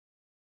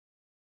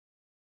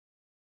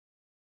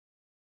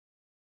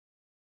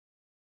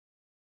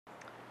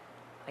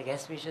I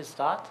guess we should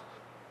start.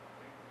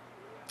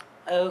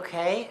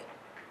 Okay,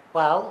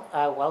 well,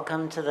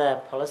 welcome to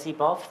the Policy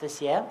BoF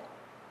this year.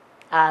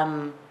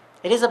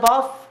 It is a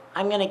BoF.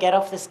 I'm going to get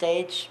off the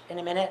stage in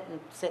a minute and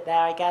sit there,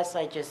 I guess.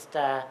 I just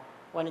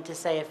wanted to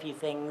say a few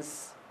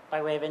things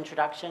by way of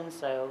introduction,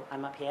 so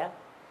I'm up here.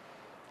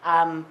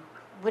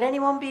 Would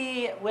anyone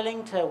be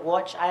willing to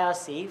watch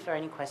IRC for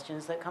any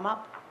questions that come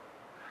up?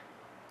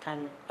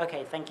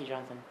 Okay, thank you,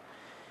 Jonathan.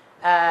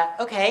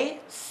 Okay,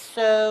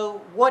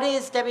 so what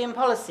is Debian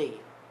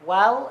Policy?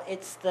 Well,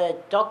 it's the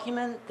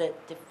document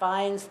that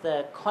defines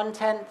the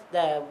content,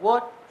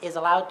 what is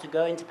allowed to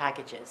go into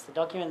packages, the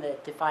document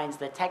that defines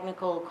the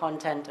technical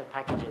content of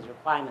packages,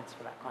 requirements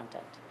for that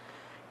content.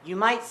 You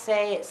might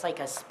say it's like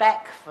a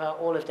spec for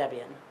all of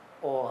Debian,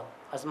 or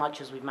as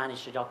much as we've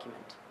managed to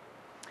document.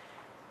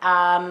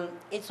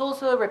 It's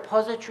also a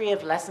repository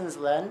of lessons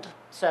learned,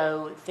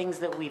 so things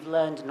that we've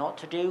learned not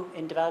to do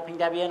in developing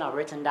Debian are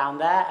written down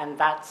there, and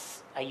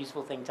that's a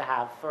useful thing to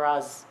have for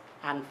us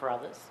and for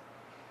others.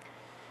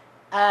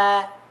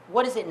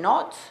 What is it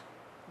not?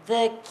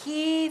 The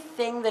key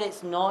thing that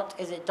it's not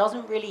is it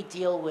doesn't really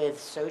deal with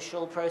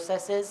social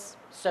processes.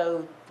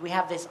 So we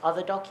have this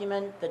other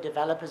document, the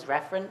developer's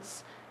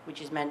reference,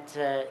 which is meant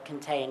to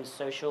contain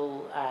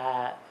social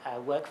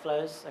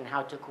workflows and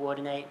how to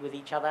coordinate with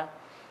each other.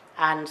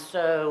 And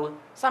so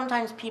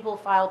sometimes people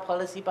file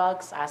policy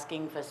bugs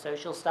asking for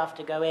social stuff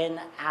to go in,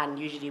 and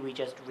usually we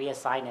just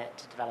reassign it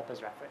to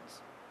developer's reference.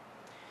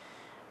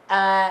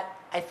 I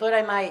thought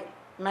I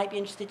might be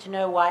interested to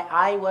know why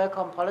I work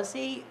on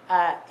policy.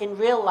 In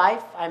real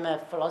life, I'm a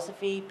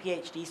philosophy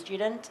PhD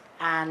student,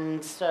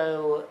 and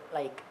so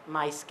like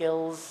my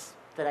skills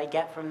that I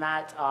get from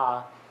that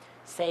are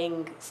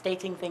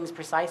stating things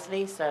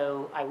precisely,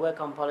 so I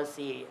work on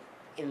policy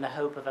in the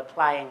hope of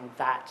applying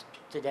that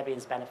to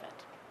Debian's benefit.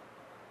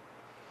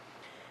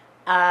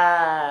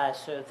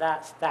 So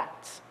that's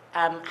that.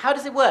 How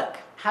does it work?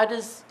 How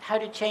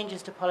do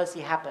changes to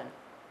policy happen?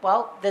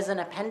 Well, there's an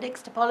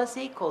appendix to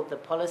policy called the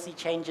policy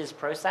changes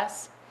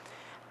process,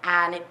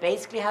 and it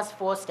basically has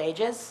 4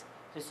 stages.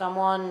 So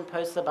someone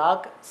posts a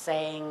bug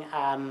saying,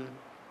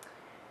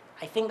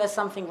 I think there's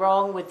something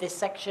wrong with this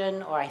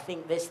section, or I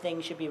think this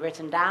thing should be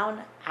written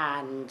down,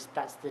 and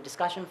that's the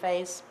discussion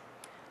phase.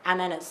 And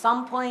then at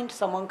some point,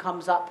 someone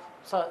comes up,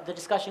 so the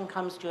discussion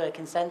comes to a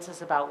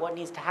consensus about what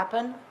needs to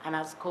happen, and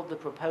that's called the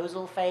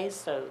proposal phase.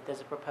 So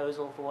there's a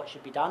proposal for what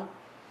should be done.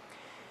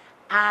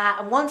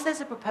 And once there's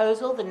a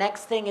proposal, the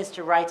next thing is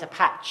to write a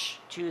patch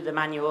to the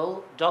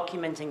manual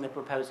documenting the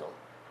proposal.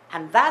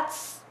 And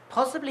that's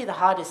possibly the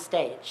hardest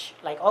stage.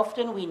 Like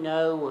often we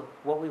know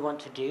what we want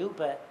to do,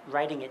 but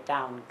writing it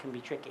down can be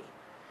tricky.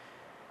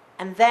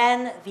 And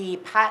then the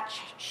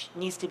patch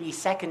needs to be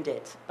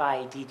seconded by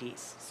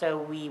DDs. So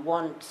we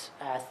want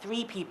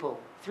 3 people,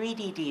 3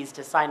 DDs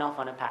to sign off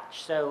on a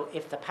patch. So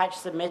if the patch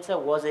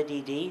submitter was a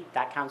DD,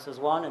 that counts as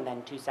 1 and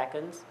then 2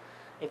 seconds.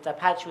 If the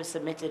patch was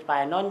submitted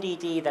by a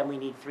non-DD, then we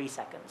need 3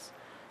 seconds.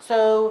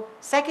 So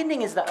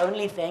seconding is the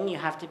only thing you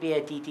have to be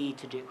a DD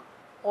to do.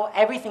 Or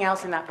everything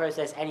else in that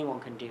process anyone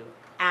can do.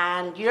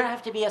 And you don't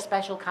have to be a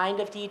special kind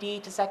of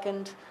DD to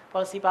second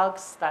policy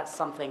bugs. That's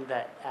something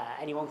that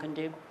anyone can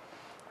do.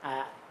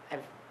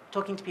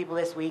 Talking to people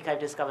this week, I've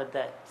discovered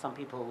that some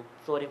people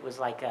thought it was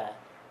like a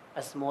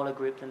smaller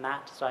group than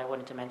that, so I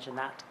wanted to mention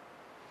that.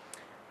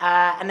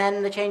 And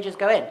then the changes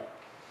go in.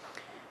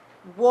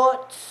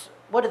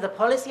 What do the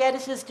policy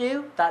editors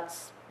do?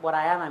 That's what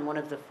I am. I'm one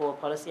of the 4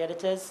 policy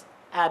editors.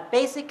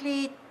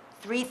 Basically,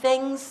 3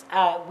 things.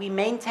 We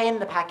maintain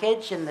the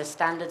package in the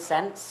standard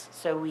sense.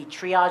 So we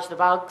triage the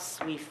bugs.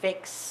 We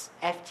fix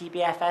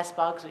FTBFS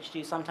bugs, which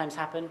do sometimes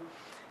happen.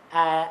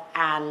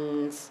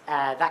 And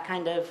that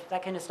kind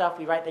of stuff.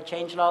 We write the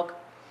changelog.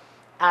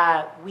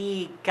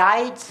 We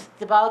guide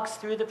the bugs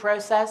through the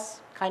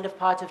process, kind of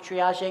part of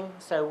triaging.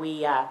 So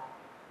we,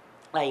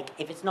 like,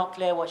 if it's not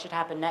clear what should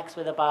happen next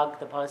with a bug,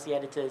 the policy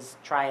editors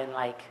try and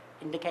like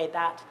indicate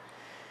that.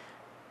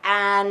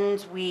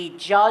 And we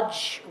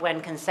judge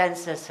when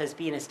consensus has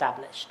been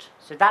established.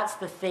 So that's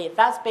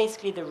that's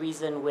basically the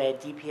reason we're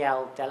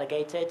DPL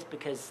delegated,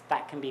 because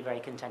that can be very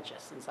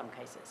contentious in some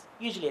cases.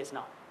 Usually it's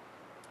not.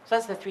 So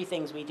that's the 3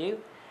 things we do.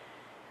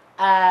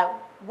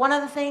 One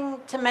other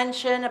thing to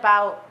mention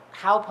about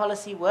how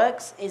policy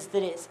works is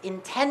that it's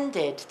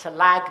intended to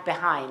lag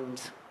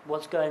behind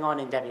what's going on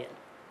in Debian.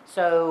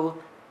 So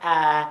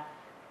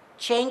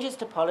changes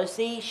to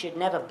policy should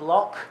never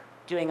block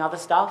doing other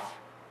stuff,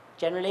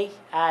 generally.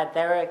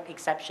 There are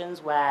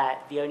exceptions where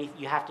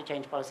you have to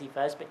change policy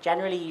first, but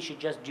generally you should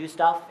just do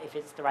stuff if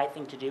it's the right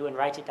thing to do and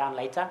write it down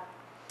later.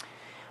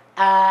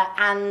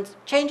 And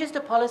changes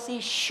to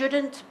policy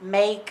shouldn't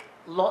make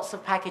lots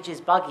of packages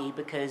buggy,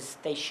 because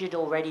they should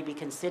already be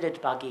considered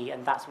buggy,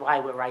 and that's why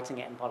we're writing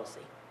it in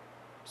policy.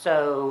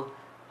 So,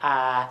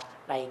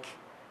 like,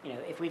 you know,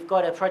 if we've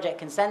got a project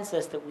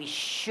consensus that we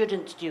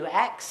shouldn't do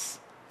X,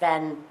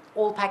 then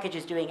all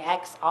packages doing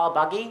X are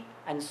buggy,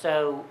 and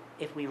so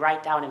if we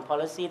write down in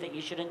policy that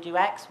you shouldn't do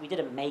X, we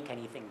didn't make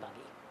anything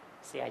buggy.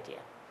 That's the idea.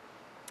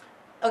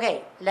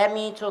 Okay, let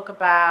me talk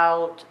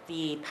about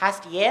the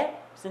past year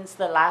since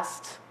the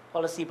last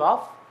Policy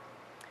BoF.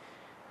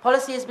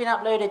 Policy has been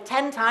uploaded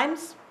 10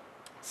 times.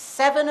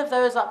 7 of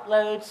those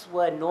uploads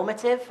were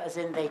normative, as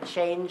in they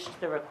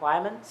changed the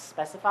requirements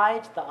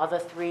specified. The other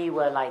 3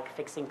 were like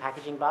fixing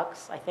packaging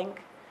bugs, I think.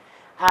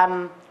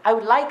 I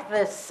would like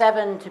the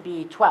 7 to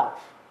be 12.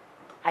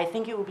 I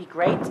think it would be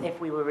great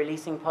if we were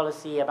releasing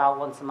policy about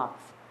once a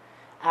month.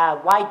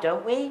 Why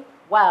don't we?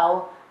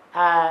 Well,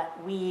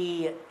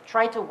 we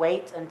try to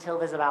wait until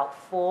there's about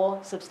 4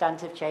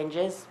 substantive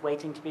changes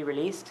waiting to be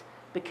released,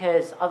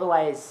 because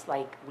otherwise,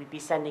 like, we'd be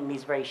sending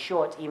these very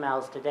short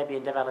emails to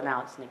Debian Devel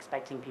Announce and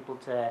expecting people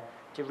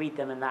to read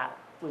them, and that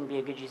wouldn't be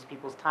a good use of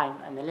people's time.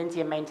 And the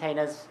Lintium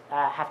maintainers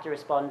have to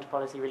respond to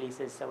policy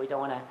releases, so we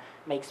don't want to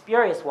make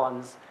spurious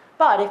ones.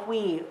 But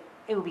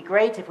it would be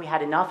great if we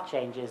had enough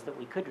changes that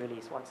we could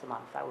release once a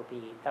month. That would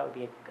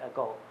be a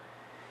goal.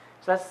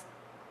 So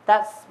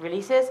that's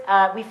releases.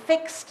 We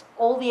fixed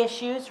all the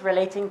issues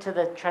relating to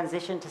the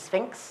transition to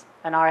Sphinx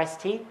and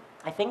RST,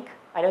 I think.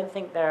 I don't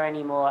think there are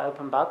any more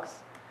open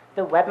bugs.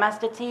 The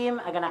webmaster team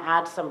are going to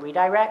add some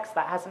redirects.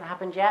 That hasn't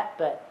happened yet,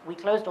 but we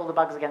closed all the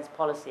bugs against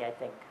policy, I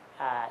think.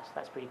 So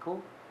that's pretty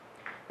cool.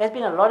 There's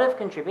been a lot of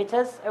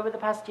contributors over the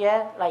past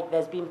year. Like,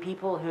 there's been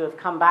people who have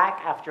come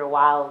back after a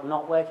while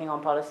not working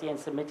on policy and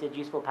submitted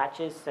useful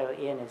patches. So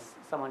Ian is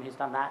someone who's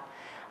done that.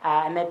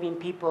 And there have been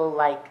people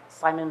like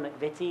Simon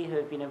McVitie who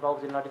have been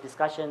involved in a lot of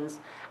discussions.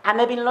 And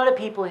there have been a lot of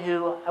people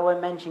who, I won't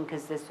mention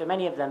because there's so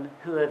many of them,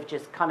 who have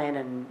just come in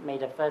and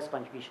made a first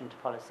contribution to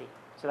policy.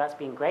 So that's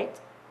been great.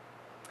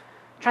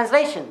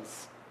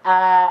 Translations.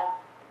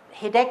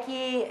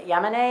 Hideki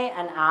Yamane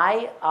and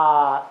I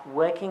are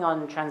working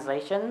on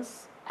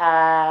translations.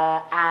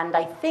 And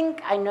I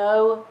think I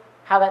know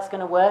how that's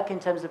going to work in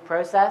terms of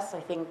process.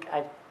 I think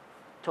I've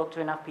talked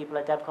to enough people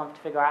at DebConf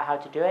to figure out how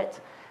to do it.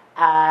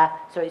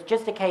 So it's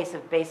just a case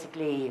of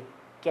basically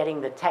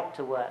getting the tech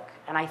to work.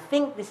 And I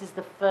think this is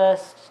the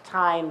first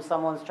time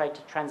someone's tried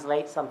to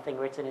translate something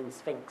written in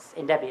Sphinx,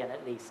 in Debian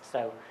at least.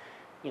 So,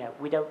 you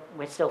know,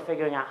 we're still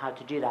figuring out how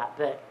to do that.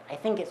 But I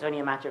think it's only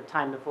a matter of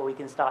time before we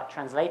can start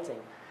translating,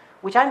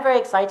 which I'm very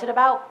excited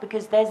about,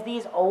 because there's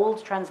these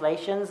old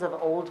translations of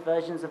old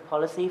versions of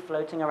policy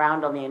floating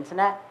around on the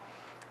internet.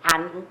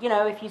 And, you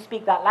know, if you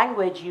speak that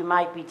language, you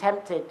might be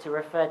tempted to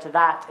refer to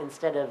that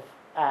instead of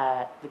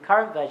the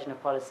current version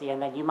of policy,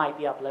 and then you might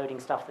be uploading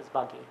stuff that's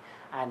buggy,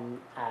 and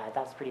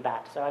that's pretty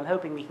bad. So I'm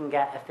hoping we can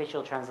get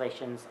official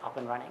translations up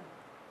and running.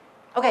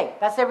 Okay,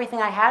 that's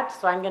everything I had,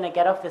 so I'm going to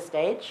get off the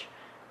stage.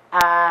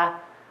 I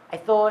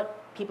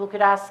thought people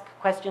could ask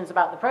questions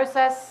about the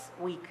process.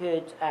 We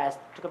could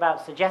talk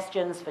about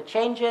suggestions for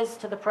changes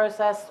to the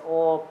process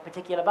or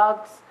particular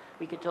bugs.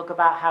 We could talk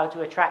about how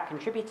to attract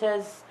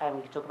contributors, and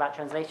we could talk about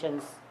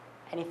translations,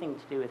 anything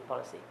to do with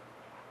policy.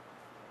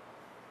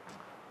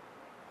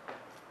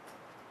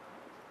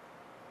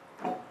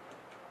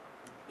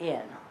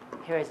 Ian,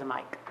 here is a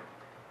mic.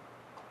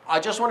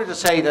 I just wanted to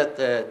say that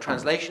the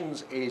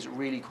translations is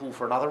really cool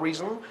for another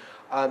reason.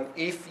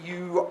 If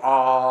you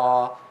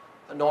are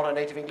not a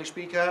native English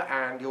speaker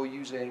and you're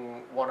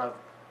using one of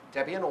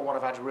Debian or one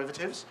of our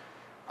derivatives,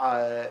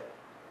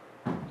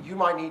 you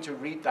might need to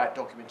read that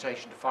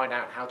documentation to find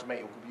out how to make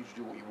your computer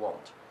do what you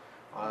want.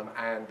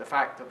 And the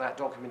fact that that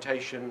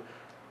documentation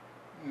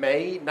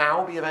may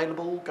now be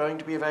available, going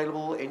to be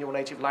available in your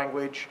native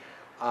language,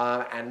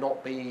 and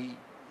not be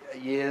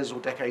years or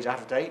decades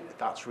out of date,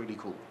 that's really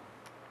cool.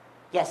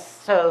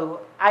 Yes, so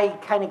I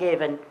kind of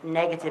gave a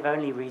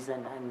negative-only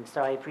reason, and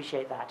so I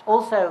appreciate that.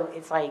 Also,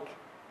 it's like,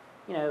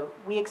 you know,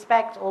 we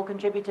expect all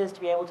contributors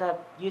to be able to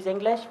use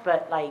English,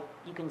 but like,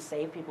 you can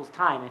save people's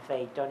time if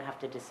they don't have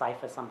to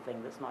decipher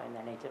something that's not in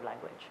their native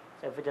language.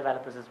 So for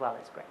developers as well,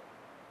 it's great.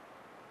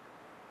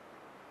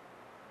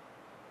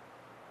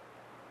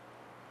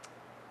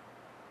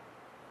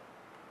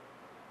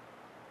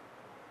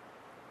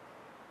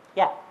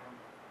 Yeah.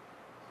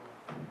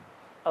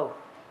 Oh.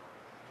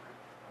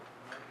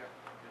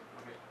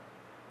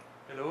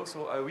 Hello.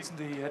 So I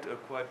recently had a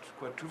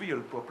quite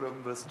trivial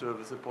problem with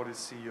the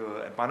policy,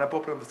 and minor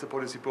problem with the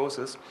policy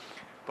process,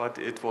 but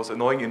it was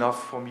annoying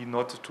enough for me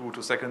not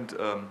to second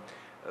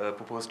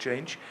proposed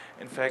change.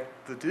 In fact,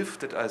 the diff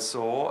that I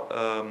saw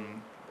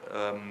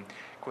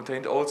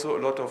contained also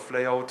a lot of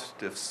layout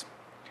diffs,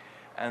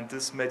 and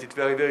this made it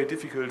very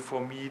difficult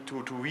for me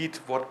to read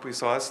what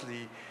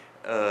precisely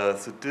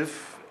the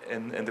diff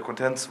in the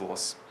contents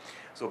was.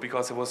 So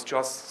because there was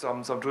just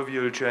some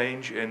trivial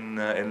change in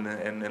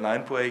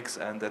line breaks,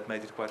 and that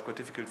made it quite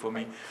difficult for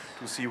me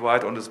to see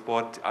right on the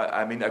spot.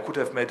 I mean, I could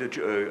have made a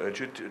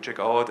JIT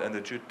checkout and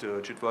a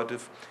JIT word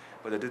diff,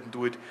 but I didn't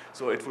do it.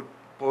 So it would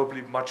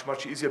probably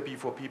much easier be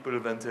for people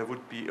when there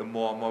would be a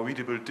more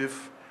readable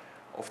diff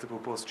of the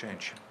proposed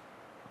change.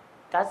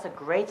 That's a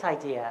great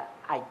idea.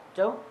 I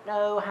don't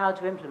know how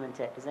to implement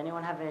it. Does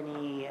anyone have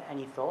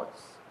any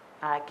thoughts?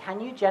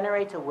 Can you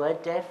generate a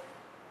word diff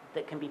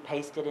that can be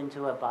pasted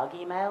into a bug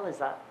email? Is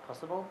that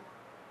possible?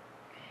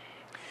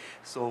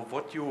 So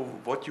what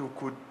you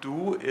could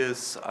do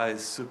is, I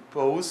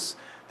suppose,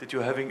 that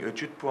you're having a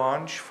JIT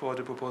branch for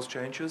the proposed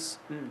changes.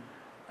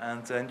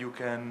 And then you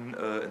can,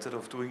 instead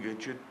of doing a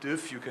JIT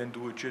diff, you can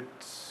do a JIT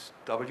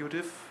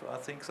wdiff, I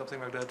think,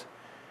 something like that.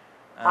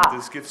 And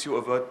this gives you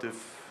a word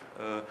diff.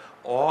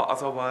 Or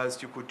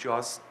otherwise, you could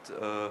just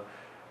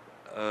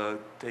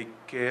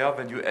take care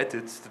when you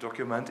edit the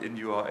document in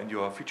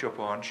your feature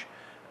branch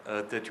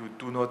that you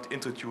do not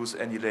introduce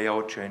any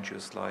layout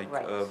changes like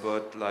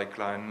word, like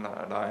line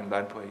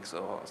breaks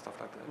or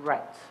stuff like that.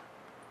 Right.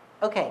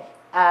 Okay.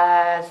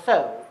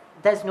 So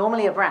there's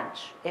normally a branch.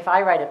 If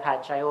I write a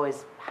patch, I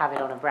always have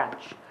it on a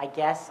branch. I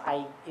guess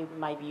it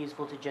might be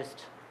useful to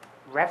just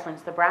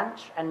reference the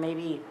branch and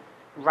maybe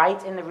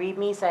write in the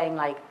README saying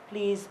like,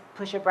 please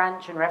push a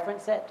branch and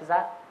reference it. Does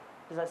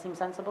that seem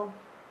sensible?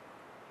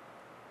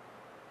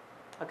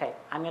 Okay,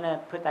 I'm going to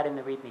put that in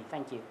the README.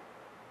 Thank you.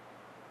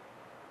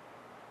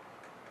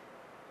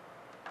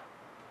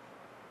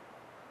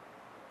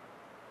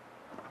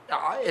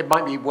 It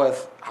might be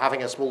worth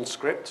having a small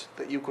script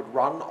that you could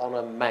run on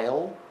a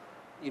mail,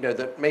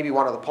 that maybe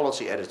one of the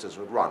policy editors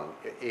would run.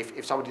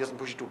 If somebody doesn't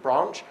push it to a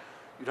branch,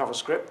 you'd have a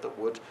script that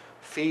would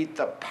feed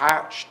the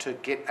patch to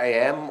git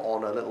AM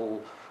on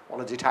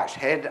a detached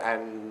head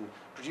and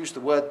produce the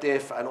word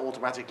diff and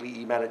automatically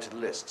email it to the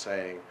list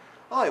saying,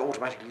 I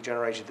automatically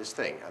generated this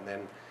thing. And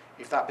then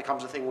if that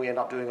becomes a thing we end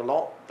up doing a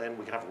lot, then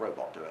we can have a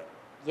robot do it.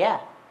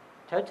 Yeah,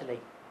 totally.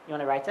 You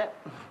want to write it?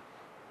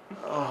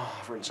 Oh,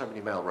 I've written so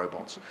many mail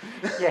robots.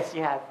 Yes,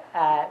 you have.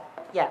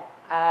 Yeah,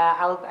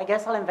 I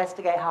guess I'll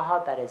investigate how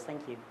hard that is.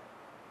 Thank you.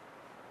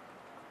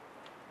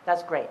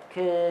 That's great,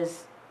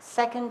 because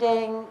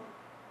seconding,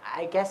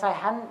 I guess I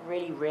hadn't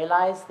really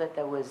realized that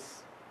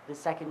the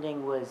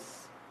seconding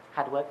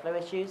had workflow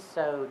issues,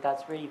 so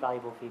that's really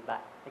valuable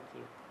feedback. Thank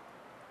you.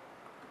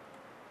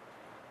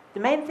 The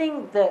main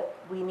thing that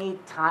we need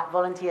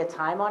volunteer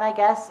time on, I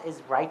guess,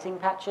 is writing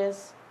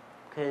patches,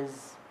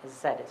 because, as I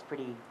said, it's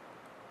pretty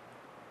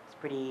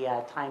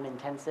time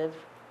intensive.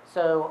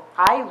 So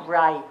I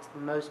write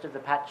most of the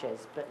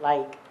patches, but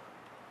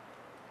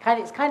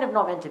it's kind of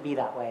not meant to be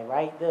that way,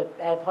 right? The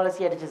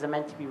policy editors are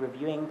meant to be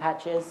reviewing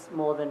patches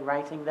more than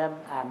writing them.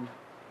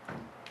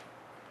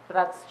 But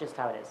that's just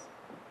how it is.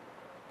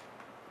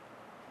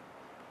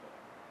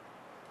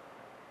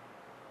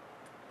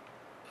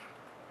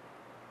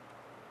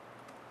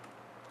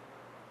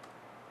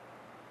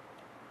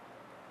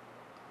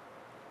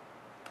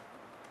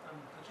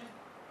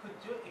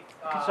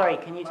 Sorry,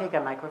 can you take a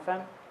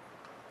microphone?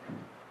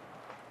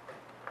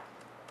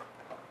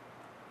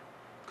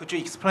 Could you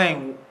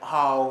explain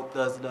how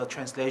does the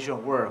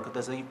translation work?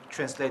 Does it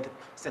translate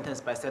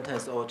sentence by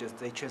sentence, or just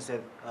they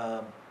translate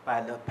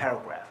by the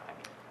paragraph?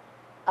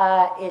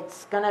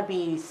 It's going to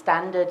be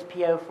standard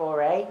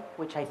PO4A,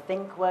 which I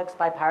think works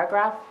by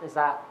paragraph. Has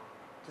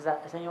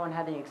anyone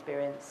had any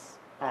experience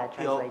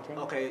translating?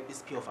 Okay,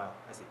 it's PO file.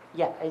 I see.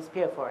 Yeah, it's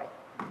PO4A.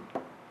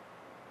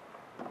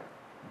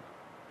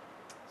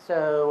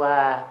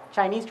 So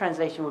Chinese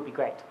translation would be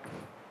great,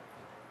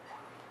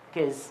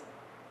 because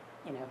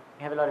we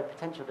have a lot of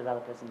potential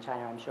developers in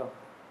China, I'm sure.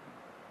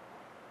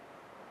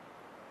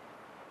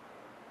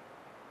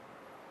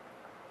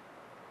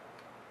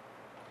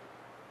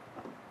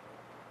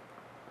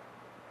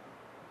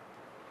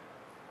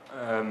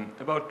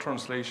 About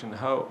translation,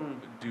 how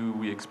do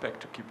we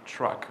expect to keep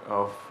track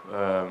of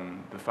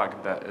the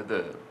fact that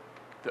the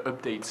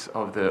updates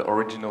of the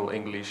original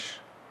English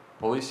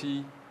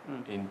policy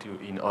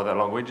in other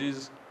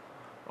languages,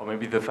 or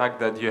maybe the fact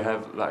that you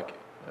have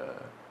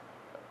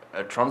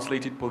a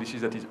translated policy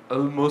that is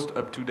almost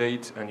up to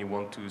date and you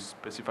want to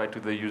specify to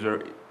the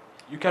user,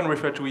 you can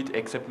refer to it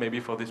except maybe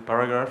for this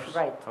paragraph?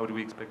 Right. How do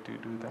we expect to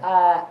do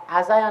that?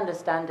 As I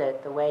understand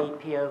it, the way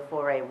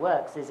PO4A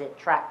works is it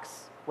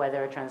tracks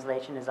whether a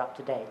translation is up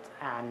to date,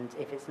 and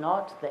if it's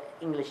not, the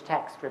English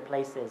text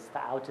replaces the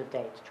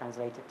out-of-date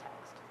translated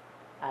text,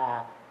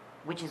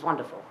 which is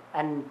wonderful.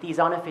 And these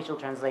unofficial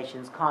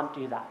translations can't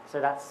do that, so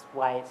that's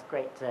why it's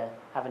great to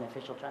have an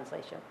official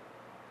translation.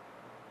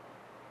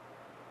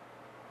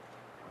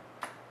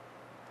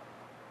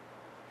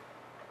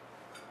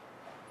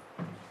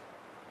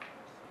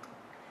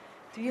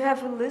 Do you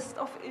have a list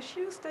of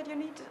issues that you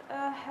need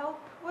help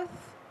with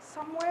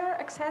somewhere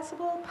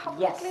accessible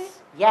publicly?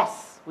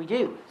 Yes, we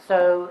do.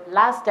 So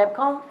last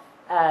DebConf,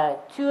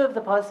 two of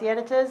the policy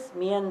editors,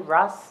 me and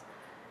Russ,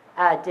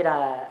 had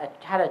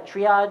a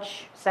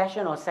triage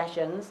session or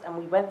sessions, and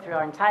we went through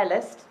our entire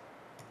list,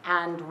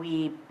 and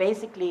we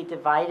basically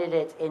divided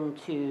it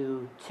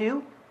into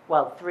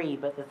three,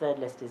 but the third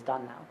list is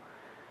done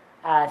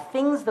now.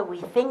 Things that we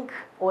think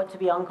ought to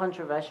be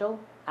uncontroversial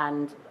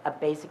and are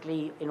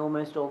basically, in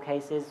almost all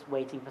cases,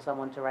 waiting for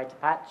someone to write a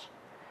patch,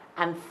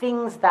 and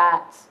things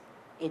that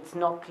it's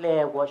not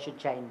clear what should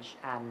change,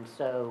 and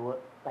so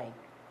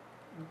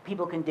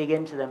people can dig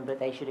into them, but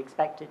they should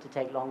expect it to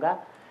take longer.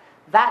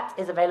 That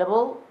is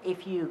available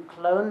if you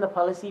clone the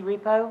policy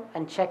repo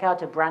and check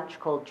out a branch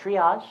called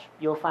triage.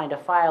 You'll find a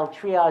file,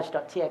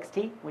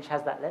 triage.txt, which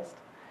has that list.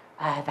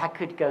 That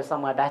could go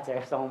somewhere better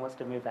if someone wants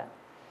to move that.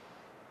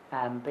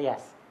 But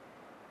yes.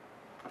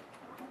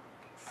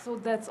 So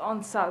that's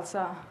on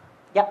Salsa.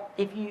 Yep,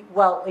 if you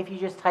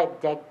just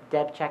type deb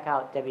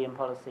checkout Debian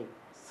policy.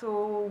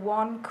 So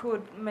one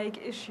could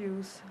make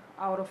issues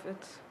out of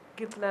it,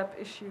 GitLab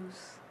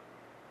issues.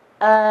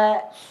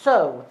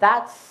 So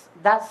that's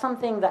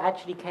something that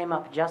actually came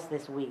up just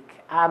this week.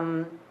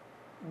 The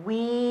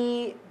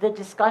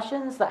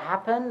discussions that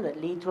happen that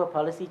lead to a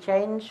policy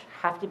change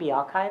have to be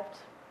archived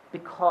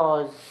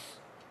because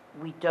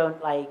we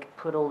don't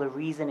put all the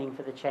reasoning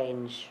for the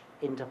change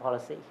into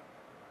policy.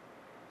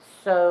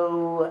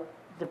 So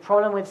the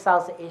problem with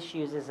Salsa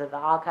issues is that the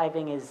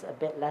archiving is a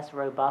bit less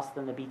robust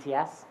than the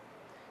BTS.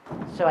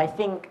 So I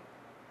think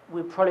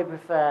we'd probably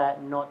prefer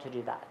not to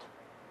do that.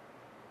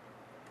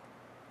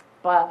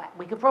 But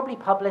we could probably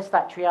publish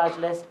that triage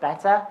list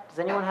better. Does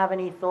anyone have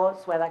any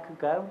thoughts where that could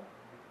go?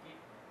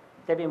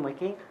 Debian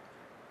Wiki?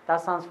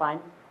 That sounds fine.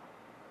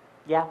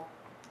 Yeah?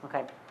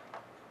 Okay.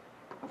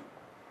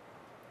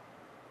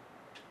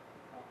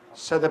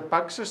 So the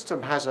bug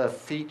system has a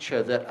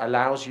feature that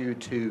allows you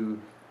to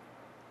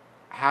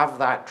have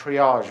that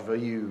triage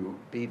view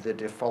be the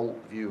default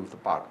view of the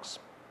bugs.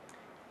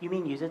 You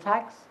mean user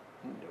tags?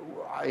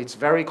 It's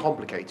very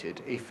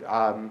complicated. If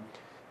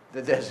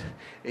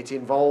it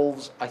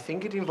involves, I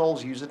think it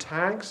involves user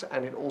tags,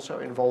 and it also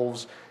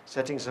involves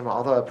setting some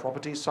other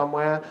properties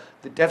somewhere.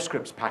 The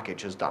DevScripts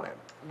package has done it.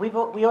 We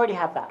already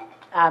have that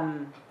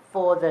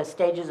for the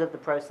stages of the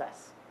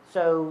process.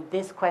 So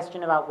this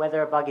question about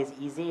whether a bug is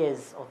easy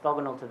is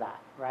orthogonal to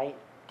that, right?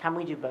 Can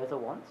we do both at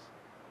once?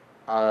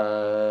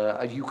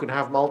 You can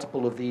have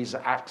multiple of these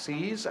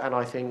axes, and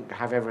I think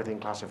have everything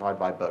classified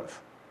by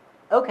both.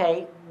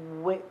 Okay,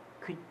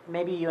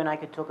 maybe you and I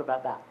could talk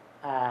about that,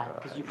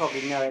 because you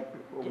probably know it.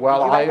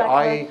 Well,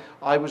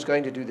 I was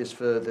going to do this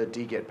for the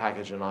dgit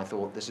package, and I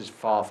thought this is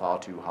far, far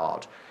too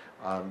hard,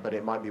 but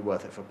it might be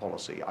worth it for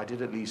policy. I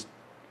did at least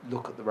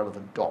look at the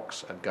relevant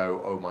docs and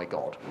go, oh my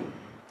God.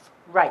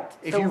 Right.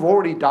 If you've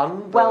already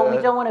done well,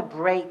 we don't want to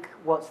break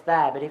what's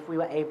there, but if we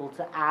were able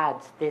to add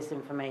this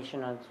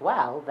information as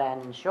well,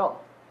 then sure.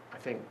 I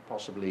think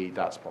possibly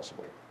that's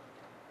possible.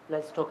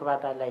 Let's talk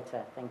about that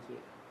later. Thank you.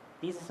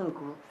 These are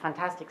some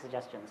fantastic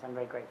suggestions. I'm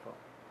very grateful.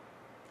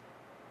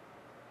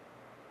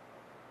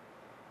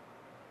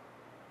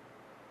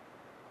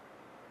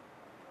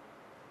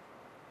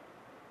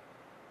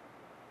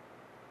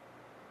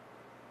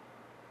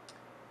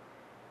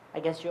 I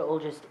guess you're all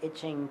just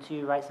itching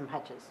to write some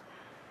patches.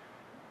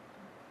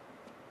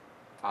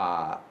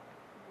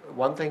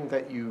 One thing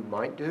that you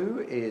might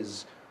do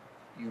is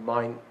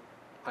I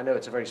know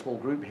it's a very small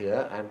group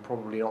here and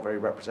probably not very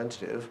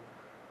representative,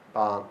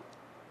 but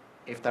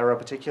if there are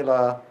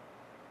particular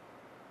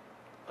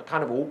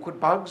kind of awkward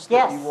bugs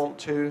that you want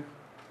to...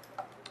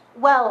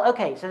 Well,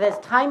 okay, so there's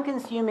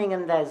time-consuming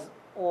and there's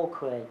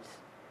awkward.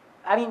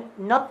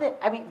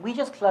 We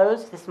just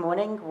closed this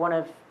morning one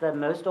of the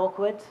most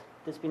awkward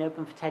that's been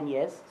open for 10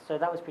 years, so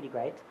that was pretty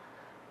great.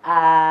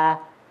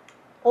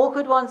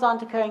 Awkward ones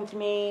aren't occurring to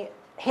me.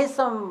 Here's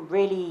some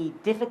really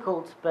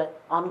difficult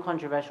but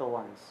uncontroversial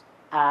ones.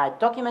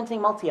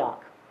 Documenting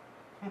multi-arc.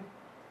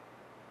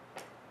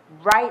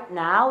 Right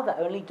now, the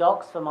only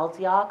docs for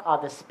multi-arc are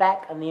the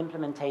spec and the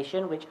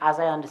implementation, which, as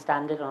I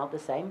understand it, are not the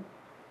same.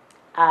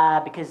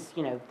 Because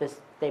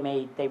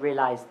they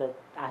realized that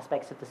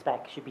aspects of the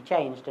spec should be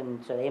changed,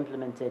 and so they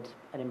implemented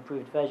an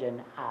improved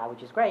version,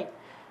 which is great.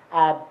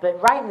 But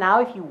right now,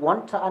 if you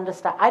want to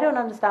understand, I don't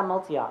understand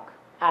multi-arc,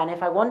 and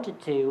if I wanted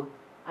to,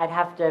 I'd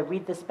have to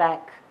read the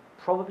spec,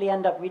 probably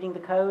end up reading the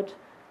code.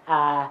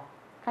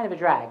 Kind of a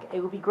drag. It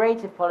would be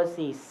great if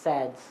policy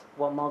said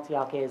what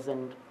multi-arc is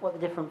and what the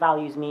different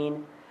values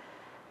mean.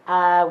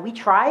 We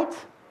tried.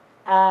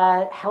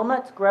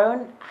 Helmut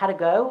Groen had a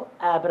go,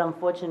 but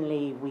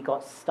unfortunately we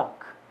got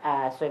stuck.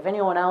 So if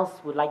anyone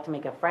else would like to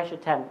make a fresh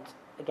attempt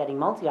at getting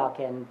multi-arc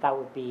in, that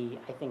would be,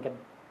 I think,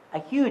 a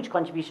huge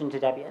contribution to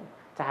Debian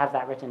to have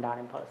that written down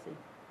in policy.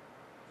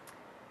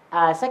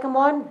 Second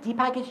one,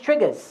 depackaged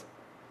triggers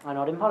are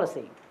not in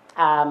policy.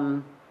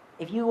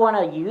 If you want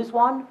to use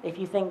one, if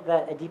you think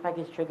that a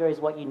depackaged trigger is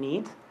what you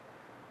need,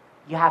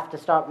 you have to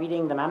start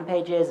reading the man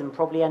pages and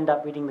probably end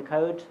up reading the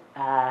code.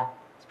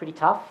 It's pretty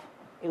tough.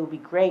 It would be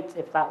great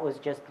if that was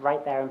just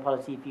right there in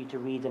policy for you to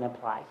read and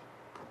apply.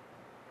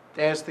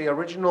 There's the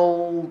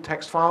original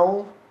text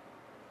file,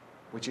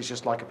 which is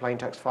just like a plain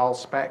text file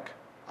spec.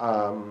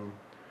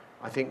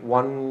 I think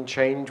one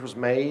change was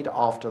made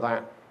after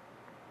that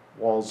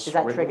was Is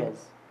that written.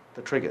 triggers?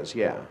 The triggers,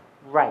 yeah.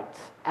 Right.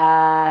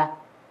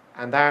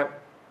 And that,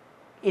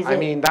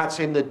 that's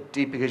in the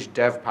depackaged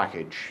dev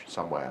package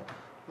somewhere.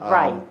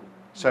 Right.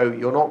 So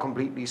you're not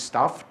completely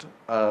stuffed.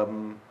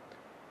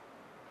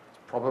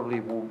 Probably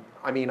will,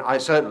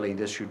 certainly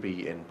this should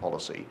be in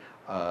policy.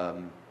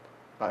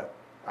 But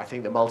I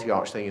think the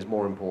multi-arch thing is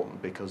more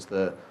important because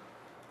the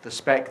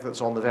spec that's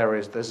on the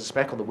there's a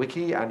spec on the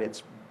wiki and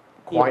it's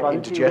quite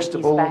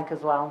indigestible. The Ubuntu wiki spec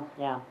as well,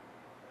 yeah.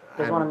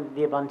 There's one on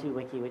the Ubuntu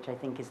wiki, which I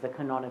think is the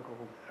canonical.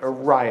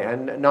 Right,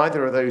 and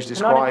neither of those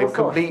describe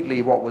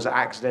completely what was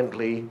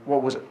actually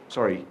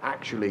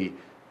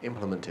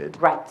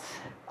implemented. Right.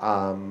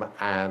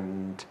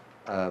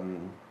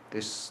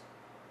 this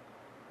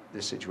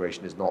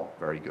situation is not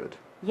very good.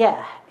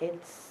 Yeah,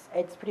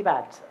 it's pretty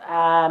bad.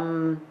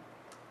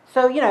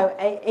 So, you know,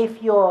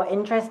 if you're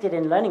interested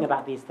in learning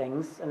about these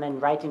things and then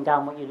writing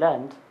down what you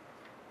learned,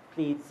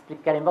 please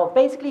get involved.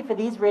 Basically, for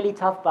these really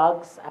tough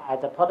bugs,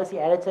 the policy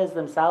editors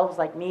themselves,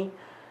 like me,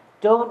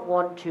 don't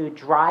want to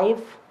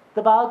drive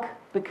the bug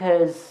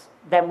because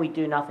then we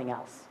do nothing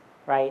else,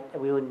 right?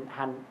 We wouldn't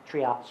hand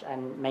triage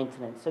and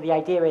maintenance. So the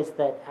idea is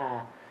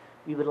that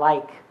we would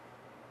like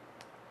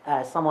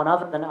someone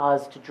other than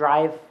us to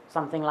drive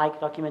something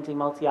like documenting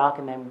multi-arc,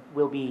 and then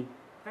we'll be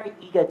very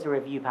eager to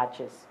review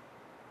patches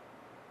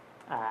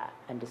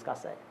and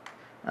discuss it.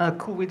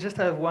 Cool, we just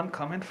have one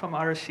comment from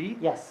RSC.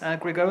 Yes.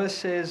 Gregor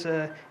says,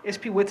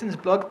 SP Whitton's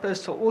blog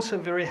posts are also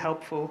very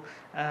helpful.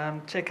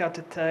 Check out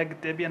the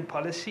tag Debian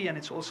Policy, and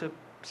it's also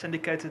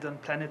syndicated on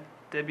Planet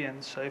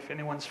Debian. So if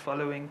anyone's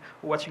following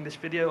or watching this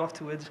video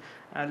afterwards,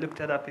 look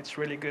that up. It's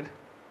really good.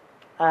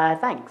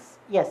 Thanks.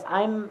 Yes,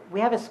 we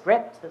have a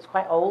script that's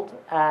quite old,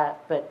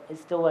 but it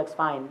still works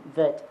fine,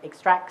 that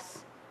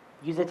extracts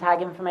user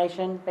tag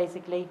information,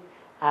 basically,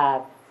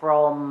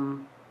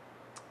 from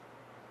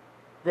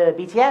the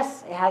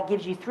BTS. It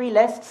gives you 3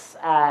 lists,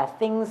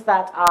 things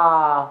that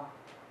are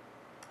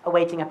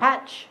awaiting a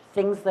patch,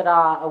 things that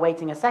are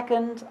awaiting a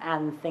second,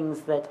 and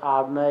things that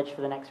are merged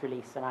for the next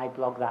release, and I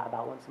blog that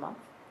about once a month.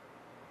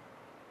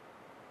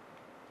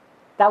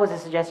 That was a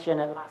suggestion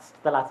at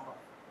the last one,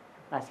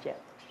 last year.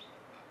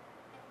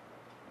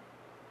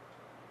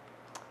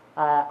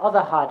 Other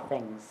hard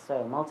things,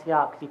 so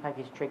multi-arc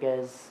depackage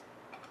triggers.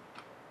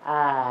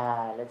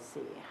 Let's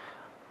see.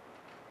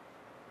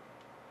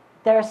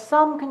 There are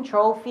some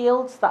control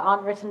fields that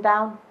aren't written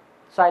down.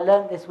 So I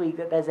learned this week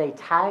that there's a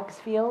tags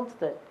field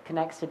that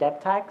connects to deb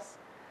tags,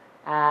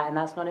 and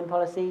that's not in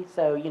policy.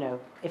 So, you know,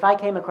 if I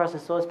came across a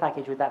source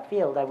package with that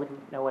field, I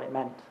wouldn't know what it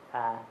meant.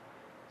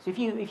 So if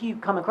you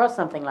come across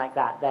something like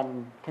that,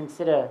 then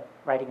consider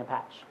writing a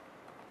patch.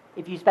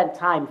 If you spent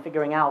time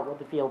figuring out what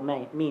the field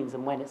means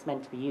and when it's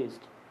meant to be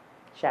used,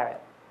 share it.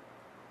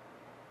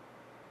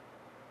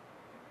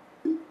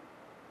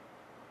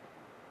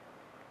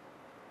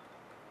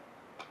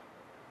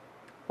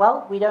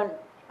 Well, we don't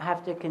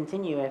have to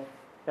continue if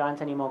there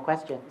aren't any more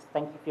questions.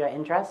 Thank you for your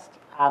interest.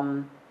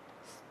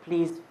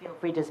 Please feel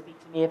free to speak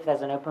to me if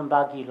there's an open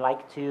bug you'd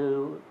like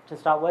to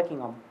start working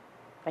on.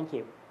 Thank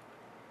you.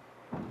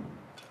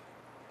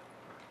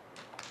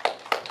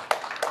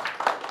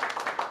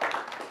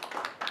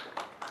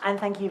 And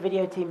thank you,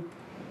 video team.